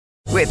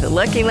With the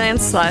Lucky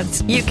Land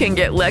Slots, you can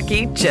get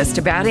lucky just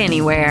about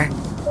anywhere.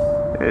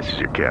 This is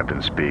your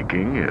captain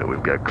speaking.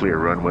 We've got clear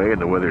runway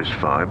and the weather's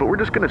fine, but we're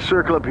just going to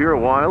circle up here a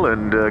while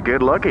and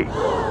get lucky.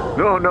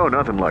 No,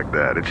 nothing like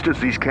that. It's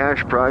just these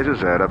cash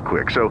prizes add up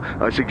quick. So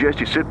I suggest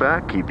you sit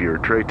back, keep your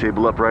tray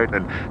table upright,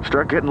 and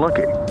start getting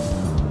lucky.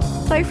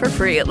 Play for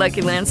free at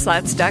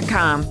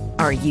LuckyLandSlots.com.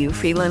 Are you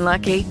feeling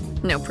lucky?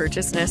 No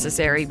purchase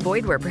necessary.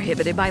 Void where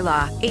prohibited by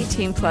law.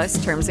 18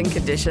 plus terms and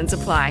conditions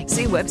apply.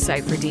 See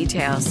website for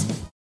details.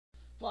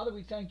 Father,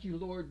 we thank you,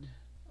 Lord,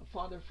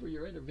 Father, for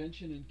your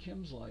intervention in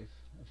Kim's life.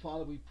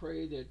 Father, we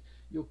pray that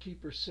you'll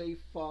keep her safe,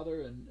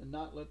 Father, and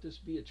not let this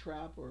be a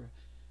trap, or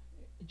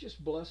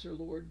just bless her,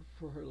 Lord,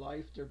 for her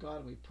life, dear God.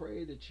 And we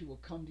pray that she will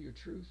come to your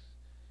truth.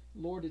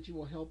 Lord, that you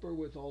will help her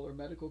with all her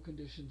medical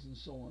conditions and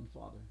so on,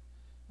 Father.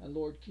 And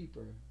Lord, keep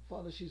her.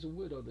 Father, she's a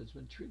widow that's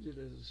been treated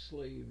as a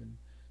slave and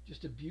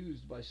just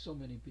abused by so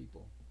many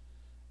people.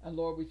 And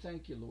Lord, we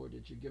thank you, Lord,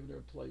 that you've given her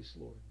a place,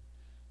 Lord.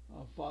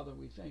 Father,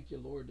 we thank you,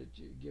 Lord, that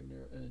you've given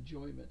her an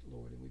enjoyment,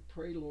 Lord. And we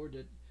pray, Lord,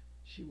 that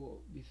she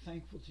will be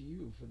thankful to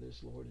you for this,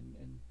 Lord,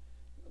 and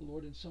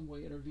Lord, in some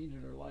way intervene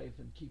in her life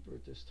and keep her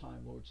at this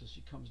time, Lord, so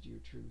she comes to your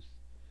truth.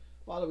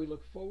 Father, we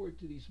look forward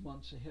to these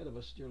months ahead of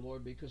us, dear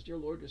Lord, because, dear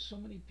Lord, there's so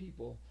many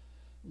people,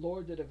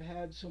 Lord, that have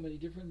had so many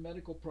different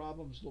medical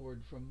problems,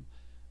 Lord, from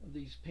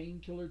these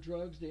painkiller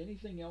drugs to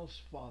anything else,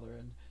 Father,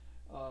 and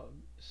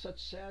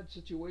such sad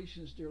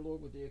situations, dear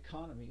Lord, with the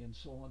economy and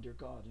so on, dear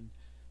God, and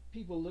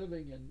people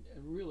living in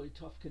really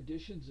tough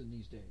conditions in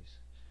these days.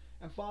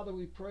 And Father,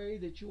 we pray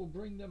that you will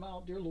bring them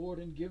out, dear Lord,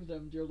 and give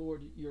them, dear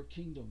Lord, your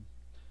kingdom.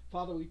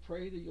 Father, we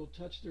pray that you'll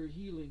touch their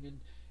healing,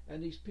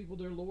 and these people,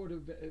 dear Lord,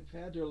 have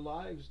had their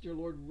lives, dear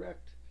Lord,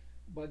 wrecked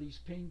by these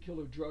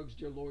painkiller drugs,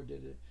 dear Lord,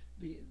 that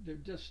they're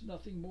just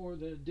nothing more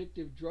than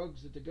addictive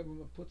drugs that the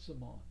government puts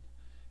them on.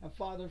 And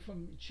Father,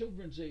 from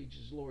children's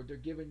ages, Lord, they're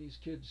giving these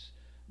kids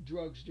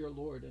drugs, dear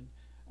Lord, and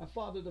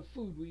Father, the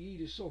food we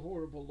eat is so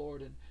horrible,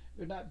 Lord, and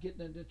they're not getting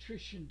the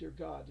nutrition, dear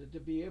God, to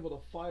be able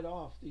to fight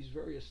off these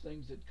various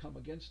things that come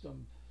against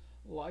them,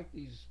 like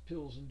these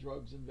pills and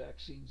drugs and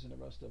vaccines and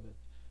the rest of it.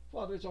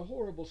 Father, it's a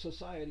horrible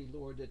society,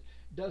 Lord, that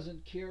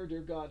doesn't care,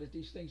 dear God, that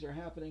these things are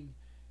happening.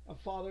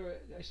 Father,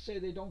 I say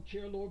they don't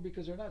care, Lord,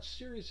 because they're not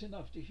serious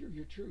enough to hear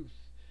your truth.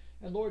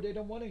 And Lord, they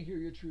don't want to hear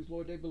your truth,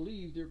 Lord. They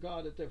believe, dear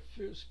God, that they're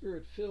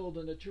spirit-filled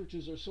and the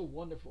churches are so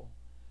wonderful.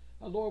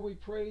 Lord, we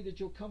pray that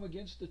you'll come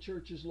against the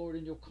churches, Lord,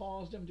 and you'll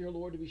cause them, dear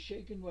Lord, to be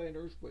shaken by an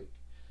earthquake.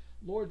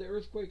 Lord, the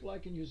earthquake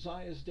like in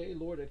Uzziah's day,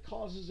 Lord, it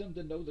causes them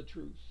to know the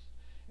truth.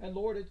 And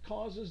Lord, it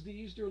causes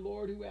these, dear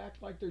Lord, who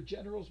act like they're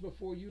generals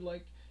before you,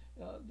 like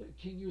the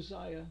King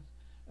Uzziah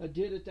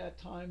did at that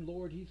time,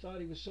 Lord. He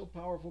thought he was so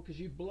powerful because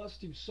you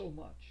blessed him so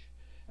much.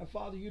 And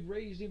Father, you'd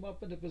raised him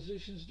up into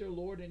positions, dear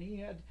Lord, and he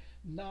had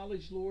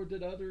knowledge, Lord,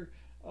 that other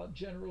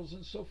generals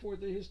and so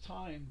forth at his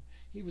time,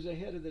 he was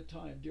ahead of the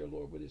time, dear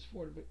Lord, with his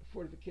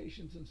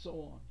fortifications and so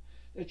on,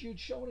 that you'd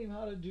shown him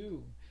how to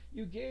do.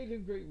 You gave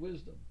him great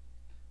wisdom.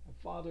 And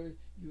Father,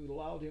 you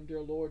allowed him,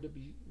 dear Lord, to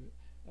be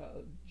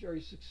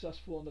very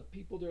successful, and the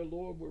people, dear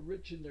Lord, were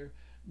rich in their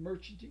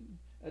merchanting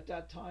at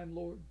that time,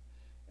 Lord.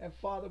 And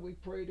Father, we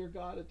pray, dear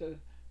God, that the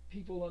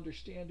people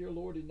understand, dear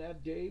Lord, in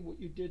that day what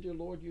you did, dear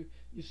Lord. You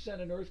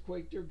sent an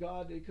earthquake, dear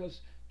God,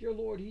 because, dear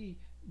Lord, he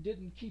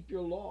didn't keep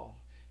your law.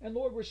 And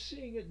Lord, we're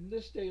seeing it in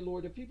this day,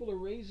 Lord. The people are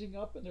raising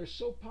up, and they're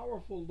so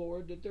powerful,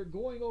 Lord, that they're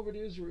going over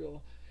to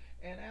Israel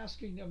and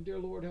asking them, dear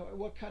Lord,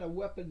 what kind of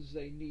weapons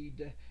they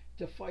need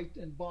to fight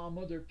and bomb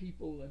other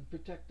people and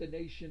protect the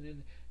nation.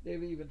 And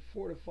they've even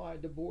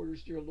fortified the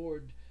borders, dear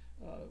Lord,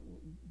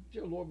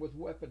 with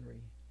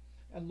weaponry.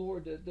 And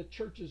Lord, the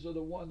churches are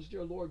the ones,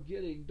 dear Lord,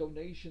 getting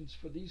donations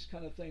for these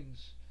kind of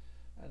things.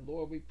 And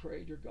Lord, we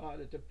pray, dear God,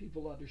 that the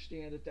people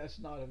understand that that's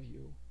not of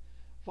you.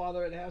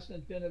 Father, it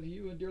hasn't been of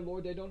you, and dear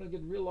Lord, they don't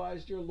even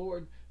realize, dear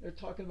Lord, they're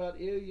talking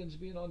about aliens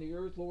being on the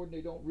earth, Lord, and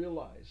they don't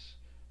realize,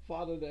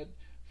 Father, that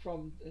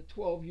from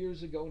 12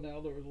 years ago now,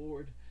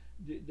 Lord,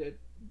 that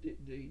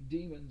the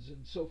demons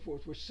and so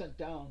forth were sent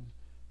down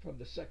from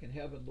the second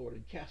heaven, Lord,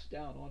 and cast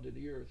down onto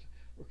the earth.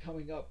 We're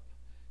coming up,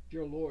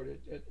 dear Lord,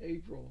 at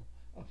April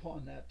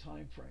upon that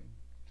time frame.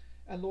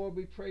 And Lord,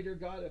 we pray, dear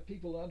God, that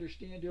people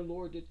understand, dear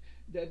Lord,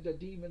 that the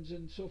demons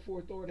and so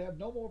forth, Lord, have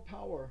no more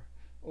power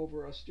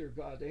over us, dear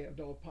God. They have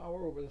no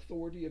power over the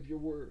authority of your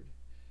word.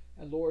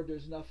 And Lord,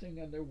 there's nothing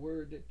in their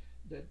word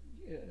that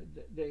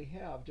they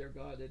have, dear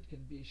God, that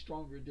can be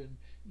stronger than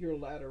your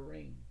latter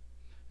rain.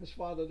 Because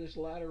Father, this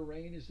latter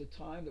rain is the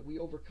time that we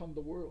overcome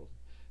the world.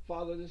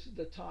 Father, this is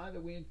the time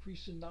that we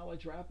increase in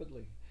knowledge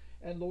rapidly.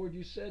 And Lord,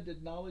 you said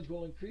that knowledge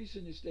will increase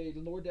in this day.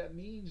 And Lord, that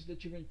means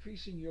that you're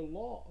increasing your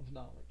law of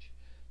knowledge.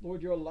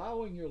 Lord, you're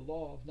allowing your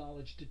law of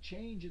knowledge to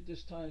change at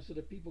this time so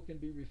that people can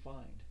be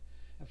refined.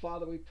 And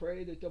Father, we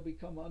pray that they'll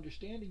become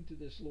understanding to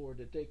this, Lord,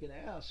 that they can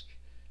ask,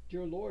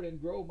 dear Lord,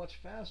 and grow much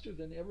faster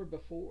than ever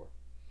before.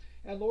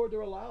 And Lord,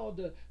 they're allowed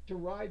to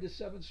ride the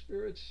seven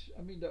spirits,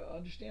 to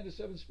understand the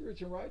seven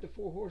spirits and ride the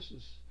four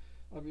horses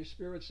of your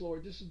spirits,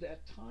 Lord. This is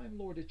that time,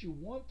 Lord, that you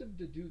want them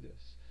to do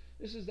this.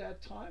 This is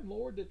that time,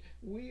 Lord, that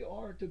we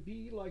are to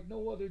be like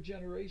no other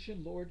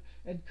generation, Lord,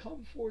 and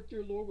come forth,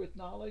 dear Lord, with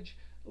knowledge,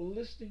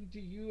 listening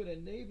to you and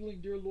enabling,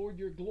 dear Lord,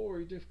 your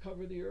glory to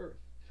cover the earth.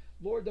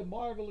 Lord, the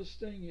marvelous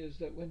thing is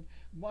that when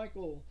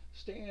Michael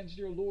stands,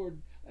 dear Lord,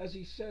 as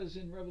he says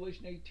in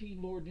Revelation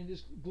 18, Lord, and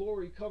his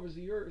glory covers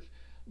the earth,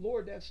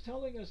 Lord, that's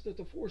telling us that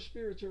the four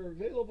spirits are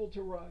available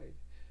to ride.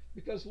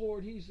 Because,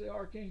 Lord, he's the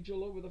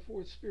archangel over the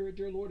fourth spirit,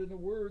 dear Lord, and the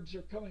words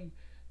are coming,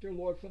 dear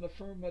Lord, from the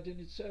firmament. And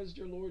it says,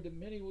 dear Lord, that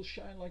many will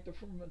shine like the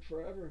firmament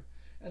forever,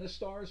 and the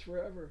stars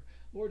forever.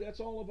 Lord, that's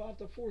all about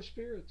the four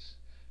spirits.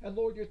 And,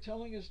 Lord, you're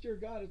telling us, dear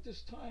God, at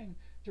this time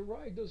to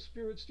ride those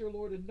spirits, dear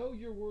Lord, and know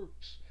your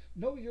works,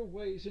 know your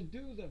ways, and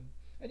do them.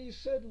 And you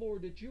said,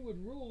 Lord, that you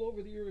would rule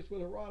over the earth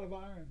with a rod of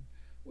iron,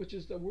 which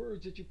is the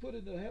words that you put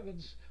in the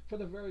heavens from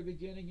the very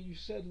beginning. And you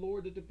said,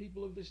 Lord, that the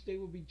people of this day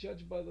will be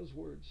judged by those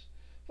words.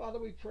 Father,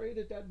 we pray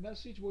that that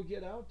message will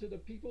get out to the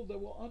people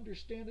that will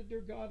understand it,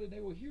 dear God, and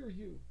they will hear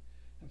you.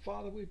 And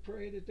Father, we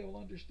pray that they will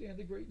understand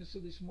the greatness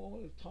of this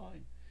moment of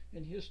time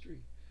in history.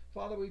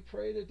 Father, we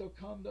pray that they'll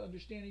come to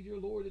understanding, dear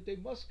Lord, that they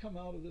must come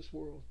out of this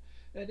world,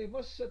 and they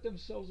must set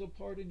themselves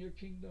apart in your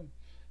kingdom.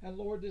 And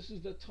Lord, this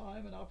is the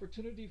time and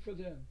opportunity for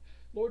them.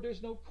 Lord,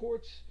 there's no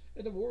courts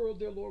in the world,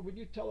 dear Lord, when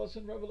you tell us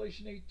in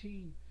Revelation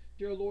 18,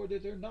 dear Lord,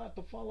 that they're not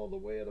to follow the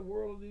way of the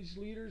world of these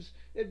leaders.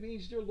 It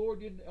means, dear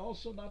Lord, you're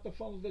also not to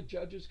follow the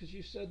judges, because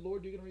you said,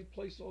 Lord, you're going to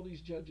replace all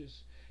these judges.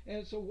 And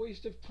it's a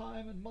waste of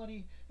time and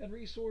money and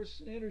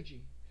resource and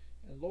energy.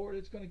 And Lord,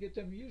 it's going to get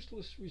them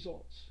useless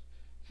results.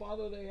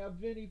 Father, they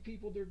have many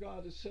people, dear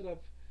God, to set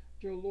up,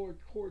 dear Lord,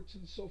 courts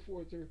and so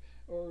forth,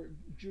 or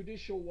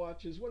judicial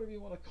watches, whatever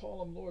you want to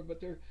call them, Lord. But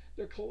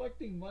they're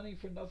collecting money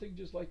for nothing,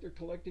 just like they're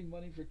collecting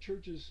money for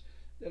churches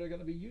that are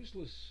going to be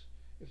useless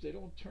if they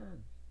don't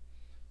turn.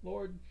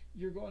 Lord,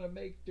 you're going to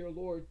make, dear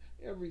Lord,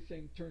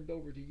 everything turned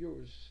over to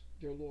yours,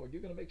 dear Lord.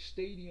 You're going to make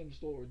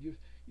stadiums, Lord.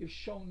 You've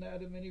shown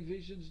that in many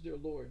visions, dear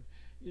Lord.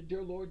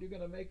 Dear Lord, you're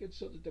going to make it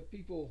so that the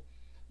people,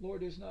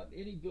 Lord, there's not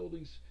any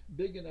buildings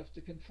big enough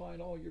to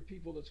confine all your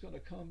people that's going to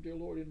come, dear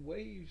Lord, in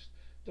waves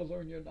to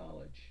learn your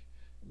knowledge.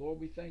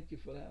 Lord, we thank you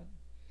for that.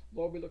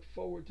 Lord, we look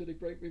forward to the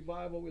great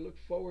revival. We look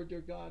forward,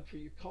 dear God, for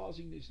you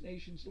causing these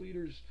nations'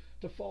 leaders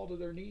to fall to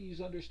their knees,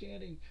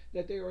 understanding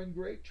that they are in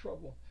great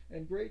trouble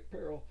and great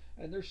peril,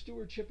 and their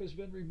stewardship has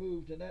been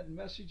removed. And that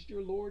message,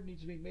 dear Lord,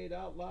 needs to be made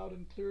out loud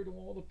and clear to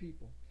all the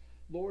people.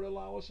 Lord,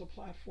 allow us a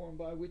platform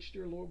by which,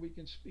 dear Lord, we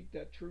can speak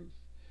that truth.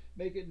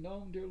 Make it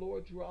known, dear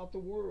Lord, throughout the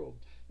world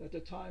that the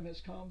time has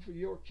come for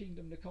your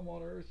kingdom to come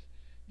on earth.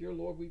 Dear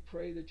Lord, we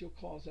pray that you'll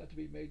cause that to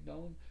be made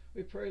known.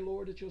 We pray,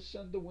 Lord, that you'll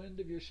send the wind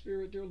of your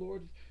Spirit, dear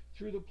Lord,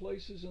 through the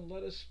places, and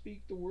let us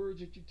speak the words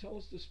that you tell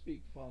us to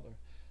speak, Father.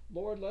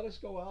 Lord, let us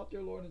go out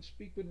there, Lord, and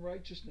speak in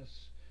righteousness.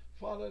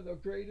 Father, the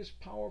greatest,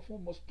 powerful,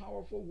 most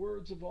powerful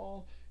words of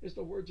all is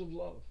the words of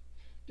love.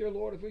 Dear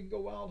Lord, if we can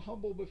go out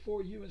humble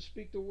before you and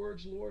speak the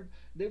words, Lord,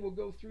 they will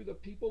go through the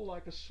people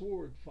like a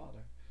sword,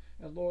 Father.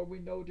 And Lord, we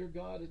know, dear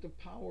God, that the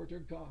power,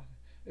 dear God,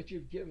 that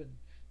you've given,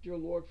 dear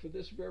Lord, for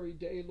this very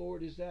day,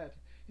 Lord, is that.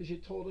 As you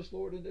told us,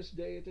 Lord, in this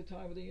day at the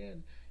time of the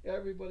end,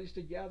 everybody's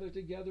to gather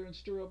together and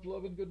stir up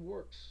love and good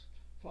works.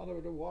 Father,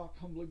 to walk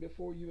humbly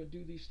before you and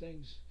do these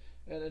things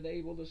and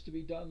enable this to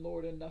be done,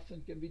 Lord, and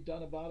nothing can be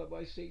done about it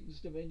by Satan's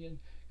dominion,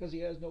 because he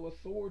has no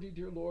authority,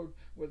 dear Lord,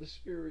 where the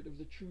Spirit of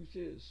the truth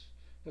is,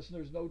 because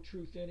there's no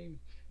truth in him.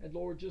 And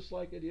Lord, just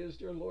like it is,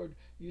 dear Lord,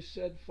 you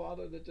said,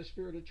 Father, that the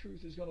Spirit of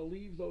truth is going to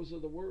leave those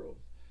of the world.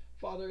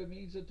 Father, it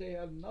means that they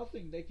have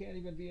nothing. They can't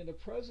even be in the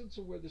presence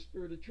of where the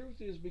Spirit of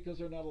truth is, because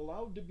they're not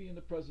allowed to be in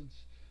the presence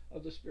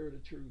of the Spirit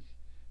of truth.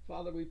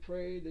 Father, we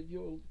pray that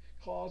you'll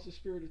cause the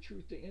Spirit of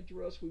truth to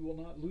enter us. We will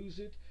not lose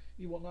it.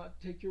 You will not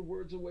take your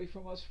words away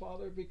from us,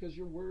 Father, because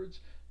your words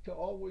can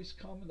always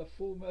come in the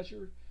full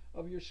measure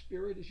of your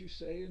Spirit, as you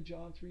say in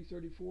John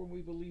 3:34, and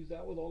we believe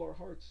that with all our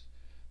hearts.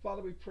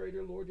 Father, we pray,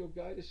 dear Lord, you'll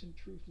guide us in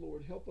truth,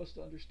 Lord. Help us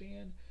to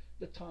understand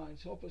the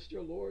times. Help us,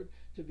 dear Lord,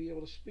 to be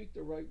able to speak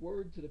the right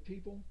word to the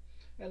people.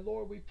 And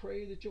Lord, we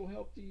pray that you'll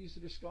help these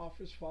that are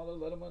scoffers, Father.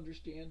 Let them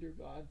understand, dear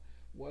God,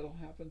 what will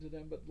happen to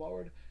them. But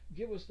Lord,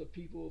 give us the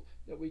people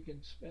that we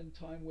can spend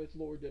time with,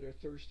 Lord, that are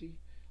thirsty.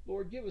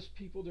 Lord, give us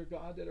people, dear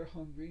God, that are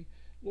hungry.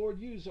 Lord,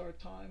 use our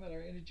time and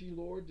our energy,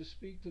 Lord, to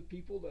speak to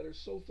people that are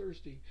so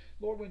thirsty.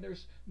 Lord, when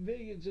there's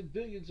millions and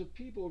billions of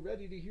people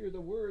ready to hear the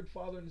word,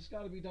 Father, and it's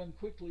got to be done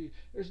quickly,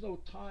 there's no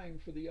time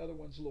for the other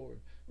ones, Lord.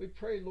 We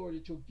pray, Lord,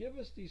 that you'll give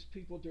us these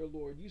people, dear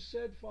Lord. You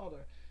said,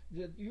 Father,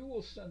 that you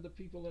will send the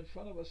people in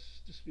front of us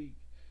to speak.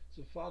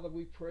 So, Father,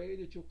 we pray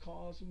that you'll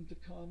cause them to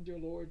come, dear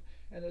Lord,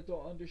 and that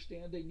they'll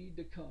understand they need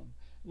to come.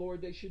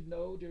 Lord, they should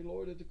know, dear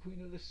Lord, that the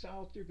Queen of the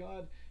South, dear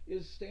God,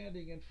 is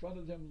standing in front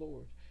of them,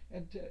 Lord,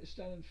 and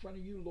standing in front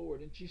of you,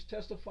 Lord. And she's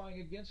testifying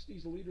against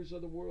these leaders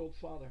of the world,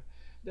 Father,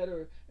 that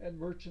are, and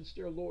merchants,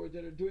 dear Lord,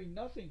 that are doing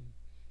nothing.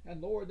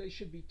 And, Lord, they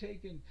should be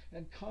taken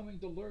and coming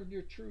to learn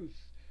your truth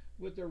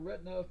with their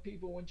retina of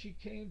people. When she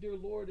came, dear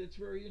Lord, it's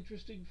very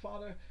interesting,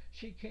 Father,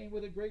 she came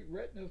with a great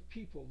retina of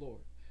people,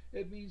 Lord.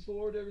 It means,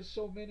 Lord, there were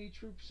so many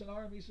troops and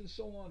armies and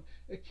so on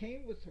that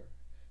came with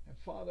her. And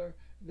Father,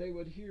 they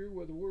would hear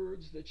with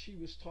words that she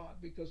was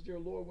taught, because, dear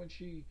Lord, when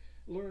she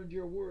learned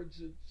your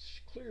words, it's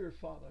clear,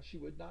 Father, she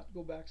would not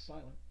go back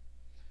silent.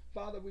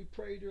 Father, we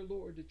pray, dear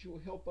Lord, that you will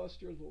help us,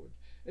 dear Lord,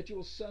 that you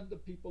will send the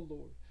people,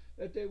 Lord,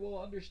 that they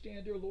will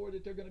understand, dear Lord,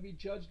 that they're going to be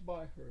judged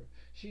by her.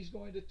 She's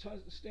going to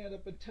stand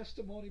up in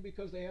testimony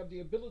because they have the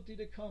ability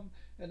to come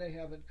and they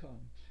haven't come.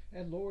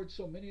 And Lord,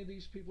 so many of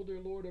these people, dear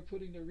Lord, are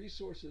putting their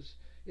resources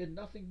in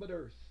nothing but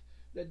earth,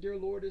 that, dear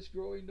Lord, is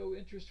growing no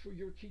interest for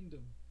your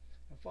kingdom.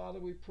 And Father,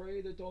 we pray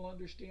that they'll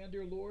understand,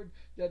 dear Lord,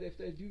 that if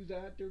they do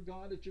that, dear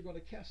God, that you're going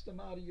to cast them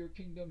out of your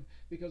kingdom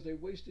because they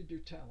wasted your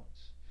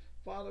talents.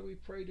 Father, we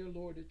pray, dear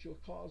Lord, that you'll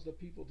cause the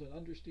people to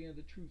understand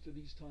the truth of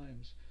these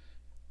times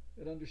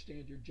and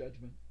understand your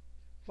judgment.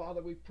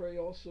 Father, we pray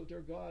also,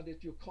 dear God,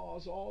 that you'll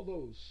cause all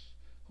those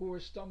who are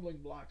stumbling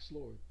blocks,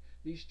 Lord,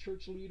 these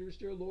church leaders,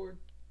 dear Lord,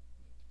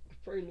 I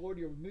pray, Lord,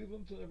 you'll remove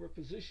them from their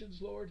positions,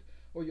 Lord,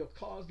 or you'll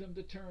cause them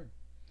to turn.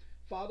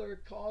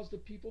 Father, cause the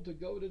people to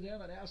go to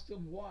them and ask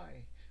them,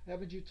 why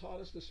haven't you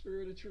taught us the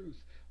spirit of truth?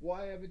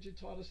 Why haven't you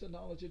taught us the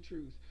knowledge of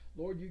truth?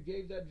 Lord, you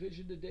gave that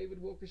vision to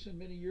David Wilkerson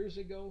many years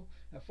ago.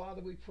 And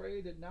Father, we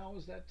pray that now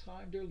is that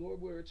time, dear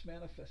Lord, where it's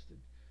manifested.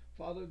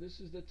 Father, this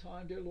is the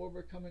time, dear Lord,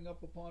 we're coming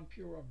up upon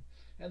Purim.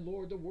 And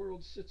Lord, the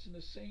world sits in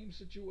the same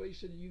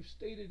situation. And you've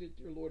stated it,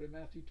 dear Lord, in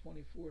Matthew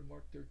 24 and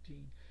Mark 13.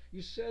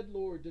 You said,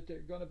 Lord, that they're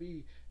going to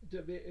be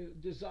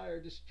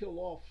desire to kill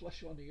all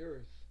flesh on the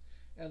earth.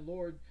 And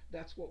Lord,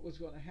 that's what was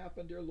going to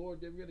happen, dear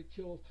Lord. They were going to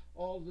kill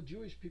all the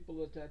Jewish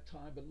people at that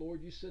time. But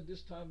Lord, you said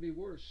this time be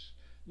worse.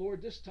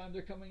 Lord, this time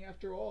they're coming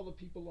after all the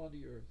people on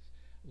the earth.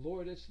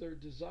 Lord, it's their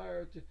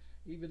desire to,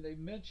 even they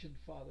mentioned,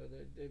 Father,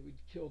 that they would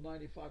kill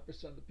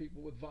 95% of the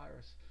people with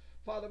virus.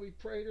 Father, we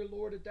pray, dear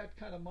Lord, at that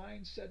kind of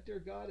mindset, dear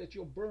God, that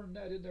you'll burn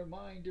that in their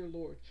mind, dear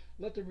Lord.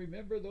 Let them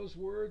remember those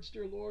words,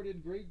 dear Lord, in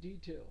great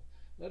detail.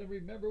 Let them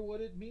remember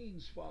what it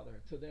means,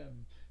 Father, to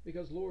them.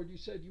 Because, Lord, you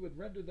said you would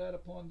render that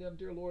upon them,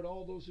 dear Lord,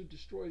 all those who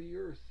destroy the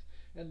earth.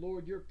 And,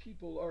 Lord, your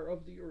people are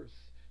of the earth.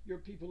 Your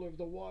people are of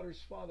the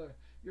waters, Father.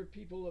 Your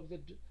people of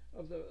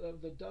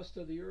the dust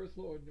of the earth,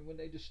 Lord. And when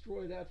they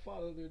destroy that,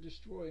 Father, they're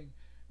destroying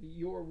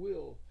your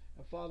will.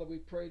 And, Father, we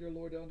pray, dear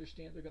Lord, to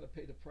understand they're going to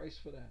pay the price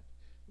for that.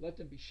 Let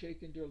them be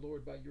shaken, dear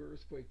Lord, by your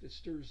earthquake that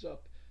stirs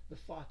up the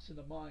thoughts and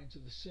the minds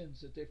of the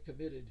sins that they've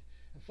committed.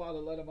 And, Father,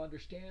 let them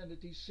understand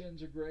that these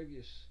sins are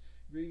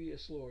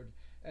grievous, Lord,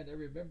 and they're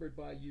remembered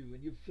by you.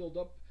 And you've filled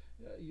up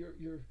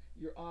your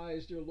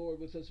eyes, dear Lord,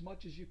 with as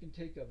much as you can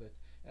take of it.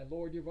 And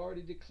Lord, you've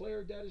already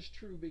declared that is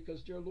true,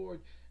 because, dear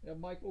Lord,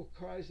 Michael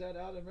cries that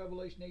out in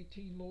Revelation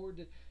 18, Lord,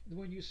 that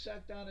when you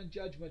sat down in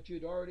judgment,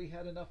 you'd already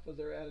had enough of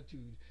their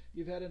attitude.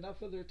 You've had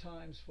enough of their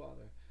times,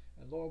 Father.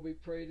 And Lord, we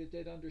pray that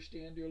they'd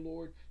understand, dear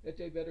Lord, that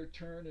they better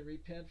turn and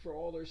repent for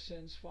all their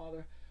sins,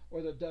 Father,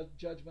 or the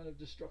judgment of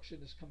destruction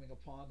is coming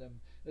upon them.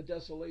 The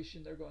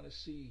desolation they're going to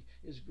see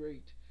is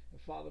great.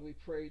 And Father, we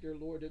pray, dear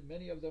Lord, that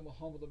many of them will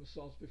humble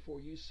themselves before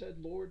you. You said,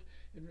 Lord,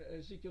 in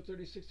Ezekiel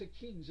 36, that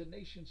kings and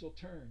nations will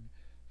turn.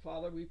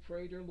 Father, we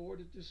pray, dear Lord,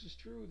 that this is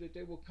true, that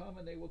they will come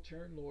and they will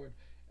turn, Lord,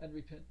 and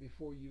repent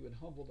before you and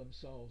humble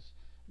themselves.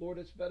 Lord,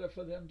 it's better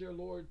for them, dear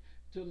Lord,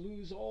 to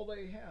lose all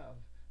they have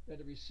than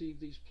to receive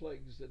these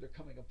plagues that are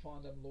coming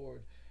upon them,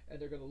 Lord, and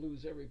they're going to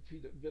lose every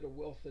bit of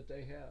wealth that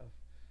they have.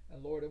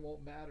 And Lord, it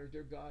won't matter,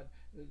 dear God,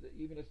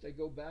 even if they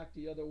go back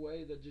the other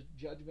way, the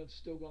judgment's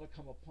still going to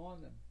come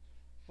upon them.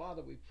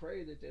 Father, we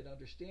pray that they'd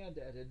understand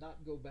that and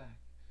not go back.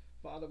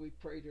 Father, we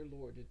pray, dear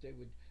Lord, that they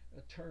would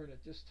turn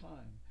at this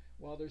time,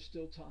 while there's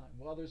still time,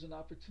 while there's an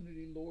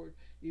opportunity, Lord,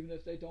 even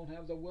if they don't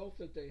have the wealth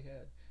that they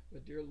had.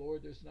 But, dear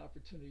Lord, there's an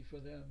opportunity for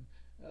them,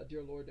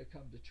 dear Lord, to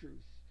come to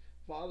truth.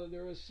 Father,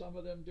 there are some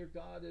of them, dear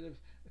God, that have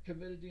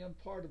committed the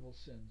unpardonable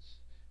sins.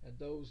 And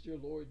those, dear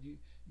Lord, you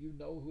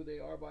know who they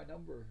are by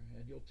number,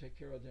 and you'll take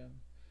care of them.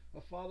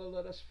 Father,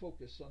 let us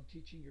focus on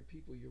teaching your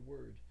people your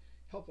word.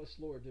 Help us,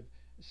 Lord, to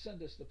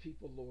send us the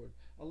people, Lord.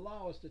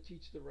 Allow us to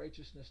teach the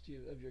righteousness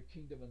of your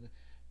kingdom. And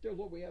dear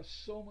Lord, we have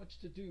so much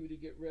to do to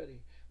get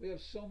ready. We have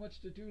so much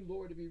to do,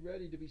 Lord, to be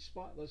ready to be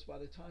spotless by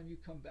the time you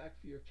come back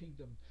for your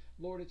kingdom.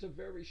 Lord, it's a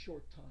very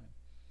short time.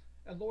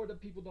 And Lord, the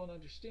people don't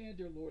understand,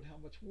 dear Lord, how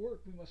much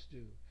work we must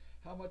do,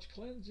 how much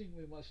cleansing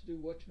we must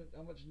do,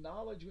 how much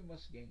knowledge we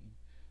must gain.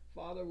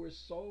 Father, we're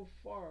so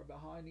far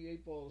behind the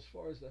eight ball as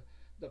far as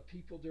the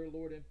people, dear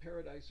Lord, in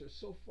paradise are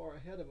so far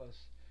ahead of us,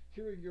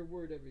 hearing your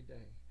word every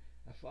day.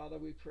 And Father,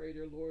 we pray,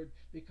 dear Lord,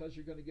 because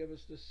you're going to give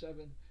us the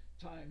 7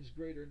 times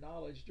greater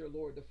knowledge, dear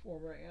Lord, the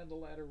former and the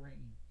latter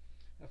rain.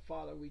 And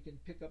Father, we can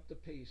pick up the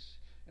pace,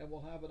 and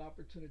we'll have an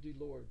opportunity,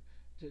 Lord,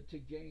 to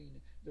gain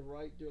the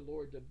right, dear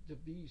Lord, to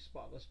be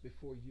spotless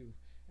before you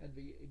and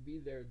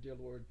be there, dear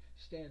Lord,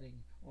 standing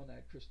on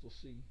that crystal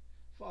sea.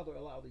 Father,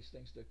 allow these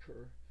things to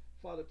occur.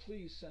 Father,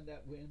 please send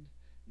that wind,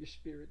 your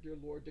spirit, dear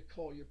Lord, to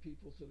call your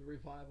people to the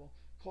revival,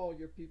 call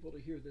your people to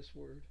hear this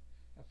word.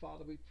 And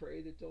Father, we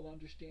pray that they'll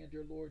understand,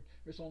 dear Lord,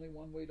 there's only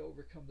one way to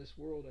overcome this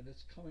world, and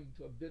it's coming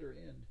to a bitter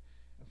end.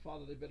 And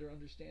Father, they better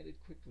understand it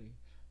quickly.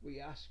 We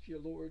ask you,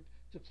 Lord,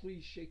 to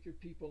please shake your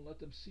people and let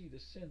them see the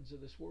sins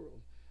of this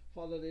world.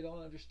 Father, they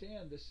don't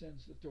understand the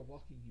sins that they're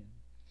walking in.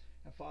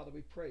 And Father,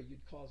 we pray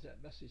you'd cause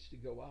that message to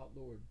go out,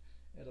 Lord,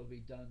 and it'll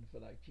be done for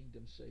thy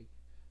kingdom's sake.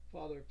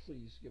 Father,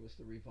 please give us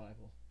the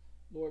revival.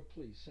 Lord,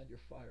 please send your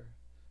fire.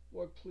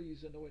 Lord,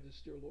 please anoint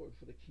us, dear Lord,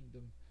 for the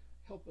kingdom.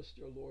 Help us,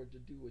 dear Lord, to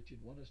do what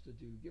you'd want us to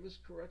do. Give us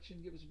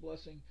correction, give us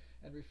blessing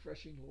and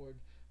refreshing, Lord.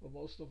 But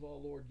most of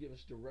all, Lord, give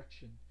us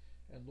direction.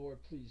 And Lord,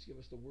 please give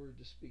us the word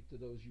to speak to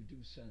those you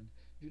do send.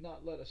 Do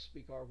not let us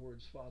speak our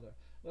words, Father.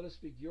 Let us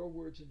speak your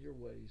words and your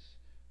ways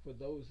for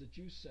those that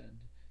you send,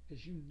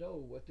 because you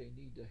know what they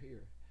need to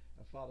hear.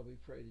 And Father, we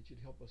pray that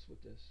you'd help us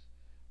with this.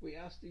 We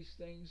ask these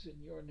things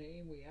in your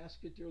name. We ask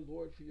it, dear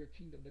Lord, for your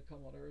kingdom to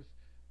come on earth.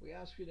 We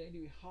ask your name to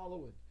be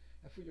hallowed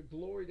and for your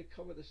glory to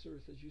cover this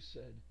earth, as you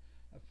said.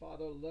 And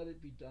Father, let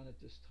it be done at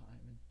this time.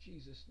 In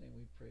Jesus' name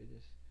we pray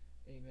this.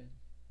 Amen.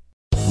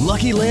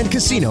 Lucky Land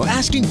Casino,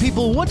 asking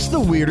people, what's the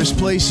weirdest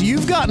place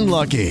you've gotten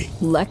lucky?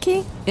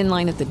 Lucky? In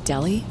line at the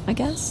deli, I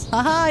guess?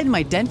 Aha, in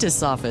my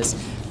dentist's office.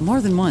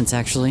 More than once,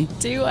 actually.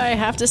 Do I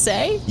have to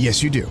say?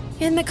 Yes, you do.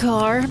 In the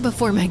car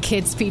before my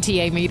kids'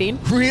 PTA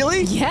meeting.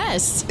 Really?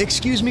 Yes.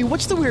 Excuse me,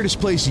 what's the weirdest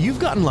place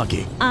you've gotten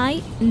lucky?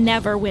 I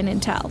never win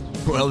and tell.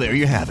 Well, there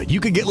you have it. You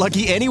can get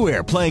lucky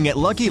anywhere, playing at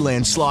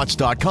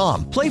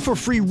LuckyLandSlots.com. Play for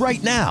free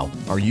right now.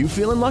 Are you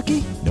feeling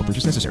lucky? No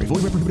purchase necessary.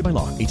 Void where prohibited by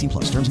law. 18+.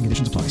 Terms and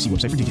conditions apply. See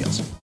website for details.